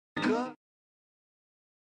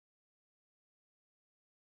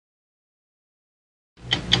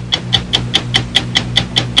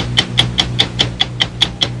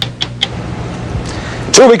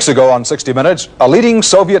2 weeks ago on 60 Minutes, a leading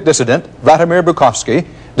Soviet dissident, Vladimir Vysotsky,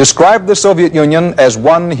 described the Soviet Union as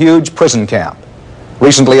one huge prison camp.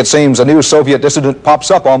 Recently, it seems, a new Soviet dissident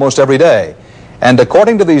pops up almost every day. And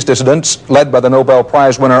according to these dissidents, led by the Nobel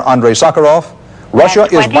Prize winner Andrei Sakharov, Russia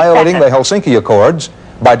is violating the Helsinki Accords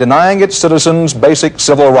by denying its citizens basic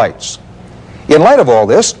civil rights. In light of all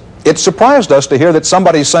this, it surprised us to hear that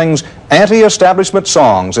somebody sings anti-establishment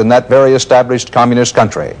songs in that very established communist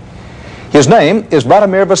country. His name is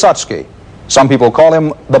Vladimir Vysotsky. Some people call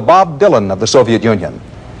him the Bob Dylan of the Soviet Union.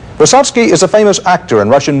 Vysotsky is a famous actor in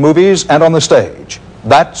Russian movies and on the stage.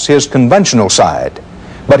 That's his conventional side.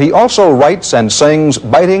 But he also writes and sings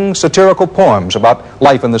biting, satirical poems about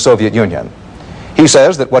life in the Soviet Union. He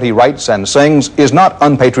says that what he writes and sings is not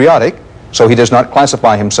unpatriotic, so he does not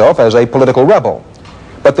classify himself as a political rebel.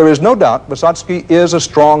 But there is no doubt Vysotsky is a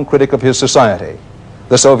strong critic of his society.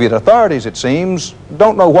 The Soviet authorities, it seems,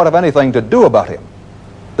 don't know what, if anything, to do about him.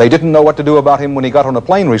 They didn't know what to do about him when he got on a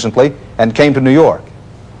plane recently and came to New York.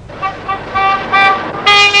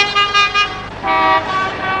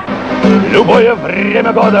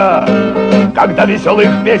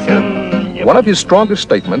 One of his strongest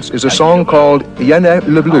statements is a song called "Я не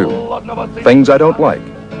люблю," things I don't like,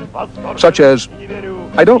 such as,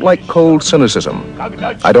 I don't like cold cynicism,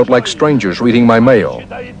 I don't like strangers reading my mail,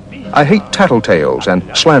 I hate tattletales and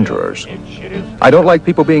slanderers, I don't like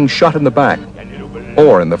people being shot in the back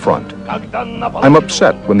or in the front, I'm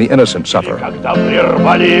upset when the innocent suffer.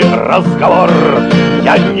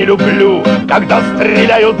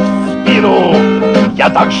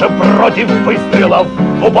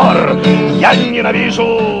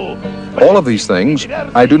 All of these things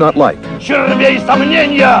I do not like.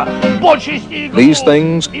 These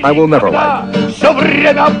things I will never like.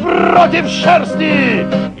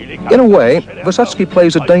 In a way, Vysotsky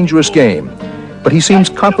plays a dangerous game, but he seems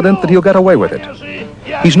confident that he'll get away with it.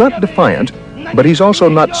 He's not defiant, but he's also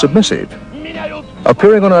not submissive.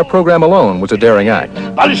 Appearing on our program alone was a daring act.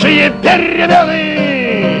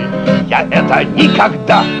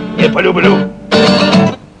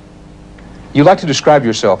 You like to describe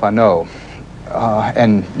yourself, I know,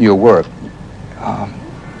 and your work,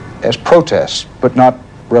 as protest, but not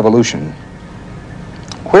revolution.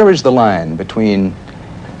 Where is the line between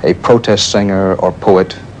a protest singer or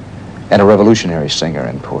poet and a revolutionary singer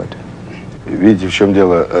and poet?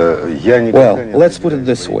 Well, let's put it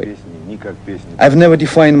this way. I've never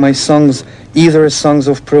defined my songs either as songs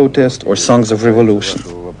of protest or songs of revolution.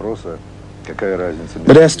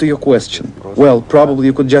 But as to your question, well, probably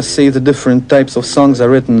you could just say the different types of songs are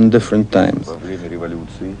written in different times.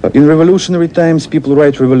 In revolutionary times, people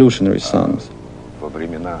write revolutionary songs.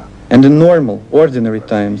 And in normal, ordinary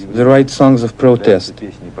times, they write songs of protest,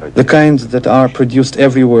 the kinds that are produced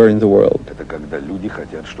everywhere in the world.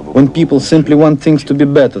 When people simply want things to be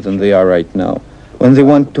better than they are right now, when they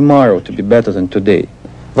want tomorrow to be better than today.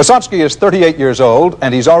 Vysotsky is 38 years old,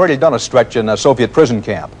 and he's already done a stretch in a Soviet prison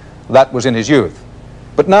camp. That was in his youth.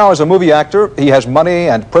 But now, as a movie actor, he has money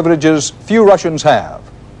and privileges few Russians have.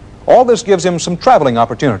 All this gives him some traveling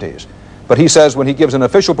opportunities. But he says when he gives an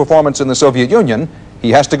official performance in the Soviet Union,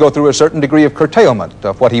 he has to go through a certain degree of curtailment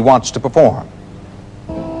of what he wants to perform.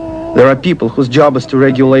 There are people whose job is to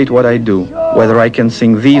regulate what I do, whether I can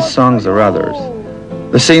sing these songs or others.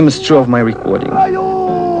 The same is true of my recording.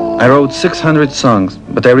 I wrote 600 songs,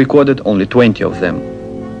 but I recorded only 20 of them.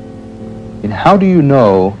 And how do you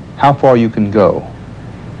know how far you can go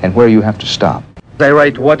and where you have to stop? I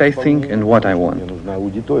write what I think and what I want.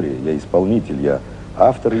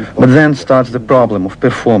 But then starts the problem of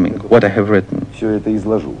performing what I have written.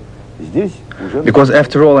 Because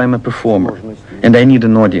after all, I'm a performer, and I need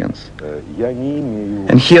an audience.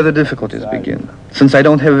 And here the difficulties begin, since I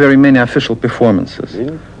don't have very many official performances.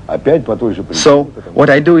 So, what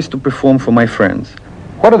I do is to perform for my friends.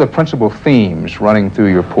 What are the principal themes running through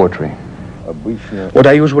your poetry? What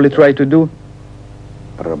I usually try to do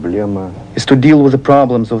is to deal with the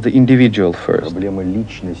problems of the individual first,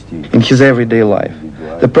 in his everyday life,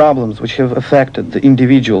 the problems which have affected the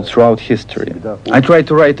individual throughout history. I try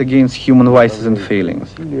to write against human vices and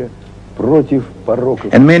failings.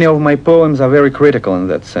 And many of my poems are very critical in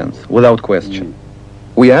that sense, without question.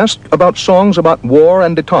 We asked about songs about war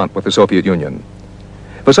and détente with the Soviet Union.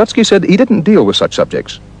 Vysotsky said he didn't deal with such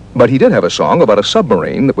subjects, but he did have a song about a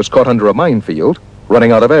submarine that was caught under a minefield,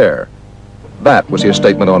 running out of air. That was his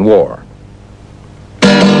statement on war.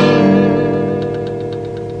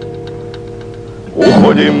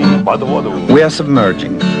 We are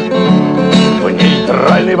submerging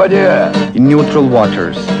in neutral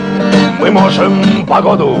waters. Мы можем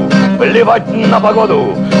погоду плевать на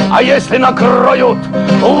погоду, А если накроют,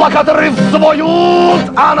 локаторы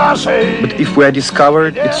взвоют, а наши... But if we are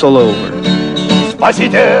discovered, it's all over.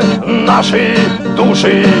 Спасите наши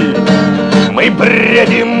души, мы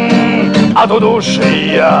бредим от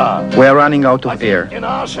удушья. We are running out of air.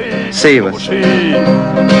 Save us.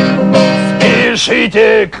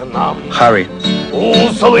 Спешите к нам. Hurry.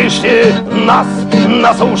 Услышьте нас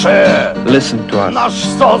на суше. Listen to us. Наш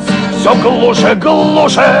СОС все глуше,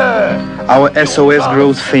 глуше. Our SOS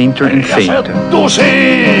grows fainter and fainter.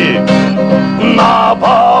 Души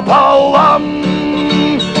напополам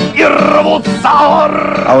и рвутся.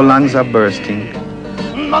 Our lungs are bursting,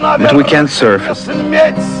 but we can't surface.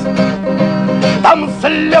 Там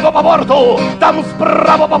слева по борту, там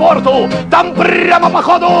справа по борту, там прямо по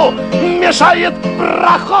ходу мешает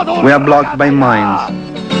проходу. We are blocked by mines.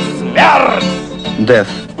 Смерть! Death.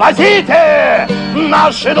 Спасите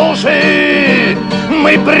наши души!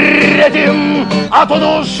 Мы бредим от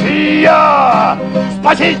удушья!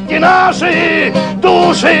 Спасите наши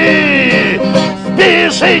души!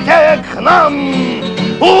 Спешите к нам!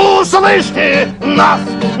 Услышьте нас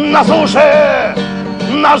на суше!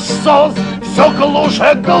 Наш СОС все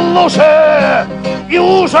глуше, глуше, и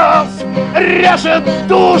ужас режет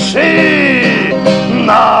души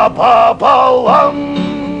напополам.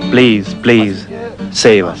 Please, please,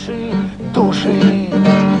 save us. Души,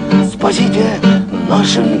 спасите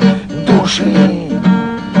наши души,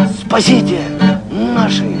 спасите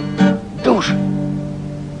наши души.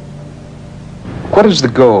 What is the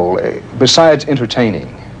goal, besides entertaining?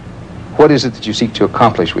 What is it that you seek to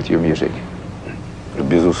accomplish with your music?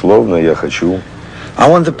 Безусловно, я хочу. I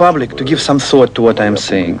want the public to give some thought to what I am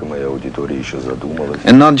saying, Моя аудитория еще задумалась.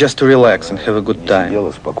 and not just to relax and have a good time.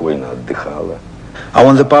 Сидела, спокойно отдыхала. I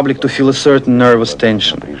want the public to feel a certain nervous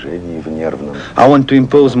tension. Напряжение в нервном. I want to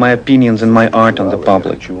impose my opinions and my art on the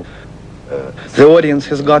public. The audience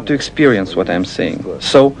has got to experience what I am saying,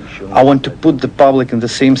 so I want to put the public in the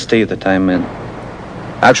same state that I am in.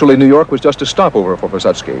 Actually, New York was just a stopover for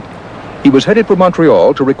Vysotsky. He was headed for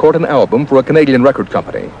Montreal to record an album for a Canadian record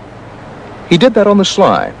company. He did that on the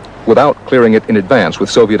sly, without clearing it in advance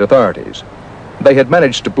with Soviet authorities. They had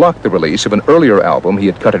managed to block the release of an earlier album he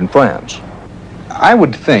had cut in France. I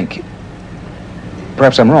would think,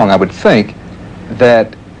 perhaps I'm wrong, I would think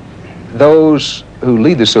that those who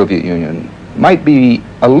lead the Soviet Union might be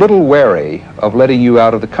a little wary of letting you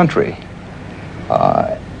out of the country.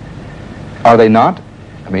 Are they not?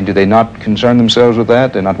 I mean, do they not concern themselves with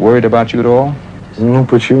that? They're not worried about you at all? Ну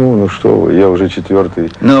почему? Ну что вы, я уже четвертый.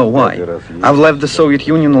 No, why? I've left the Soviet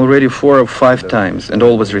Union already 4 or 5 times and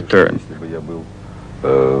always return.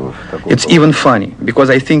 It's even funny, because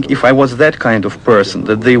I think if I was that kind of person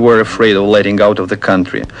that they were afraid of letting out of the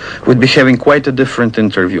country, we'd be having quite a different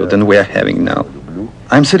interview than we are having now.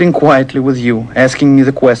 I'm sitting quietly with you, asking me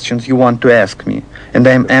the questions you want to ask me, and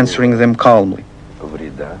I'm answering them calmly.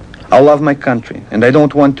 I love my country, and I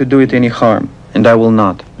don't want to do it any harm, and I will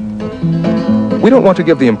not. We don't want to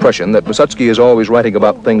give the impression that Vysotsky is always writing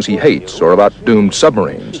about things he hates or about doomed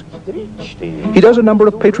submarines. He does a number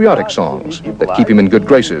of patriotic songs that keep him in good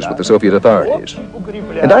graces with the Soviet authorities.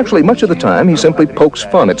 And actually, much of the time, he simply pokes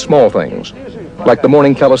fun at small things, like the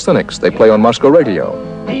morning calisthenics they play on Moscow radio.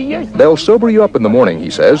 They'll sober you up in the morning, he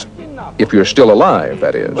says, if you're still alive,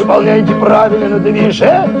 that is. Выполняйте правильно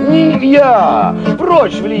движения,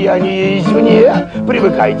 прочь влияние извне,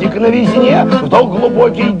 привыкайте к новизне, вдох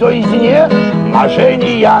глубокий до изне,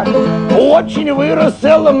 ношения. Очень вырос в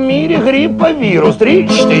целом мире грипповирус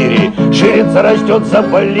 3-4, ширится, растет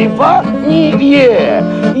заболевание.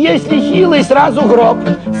 Если хилый, сразу гроб,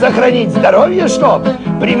 сохранить здоровье, чтоб,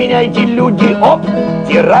 применяйте люди об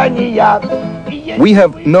тирания. We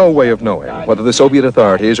have no way of knowing whether the Soviet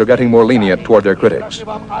authorities are getting more lenient toward their critics.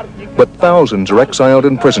 But thousands are exiled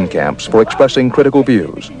in prison camps for expressing critical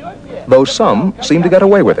views, though some seem to get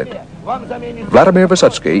away with it. Vladimir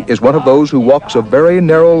Vysotsky is one of those who walks a very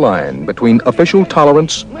narrow line between official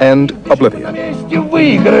tolerance and oblivion.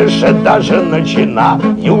 Выигрыша даже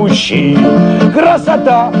начинающий.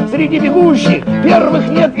 Красота среди бегущих, первых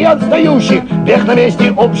нет и отстающих. Бег на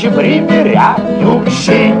месте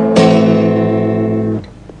общепримиряющий.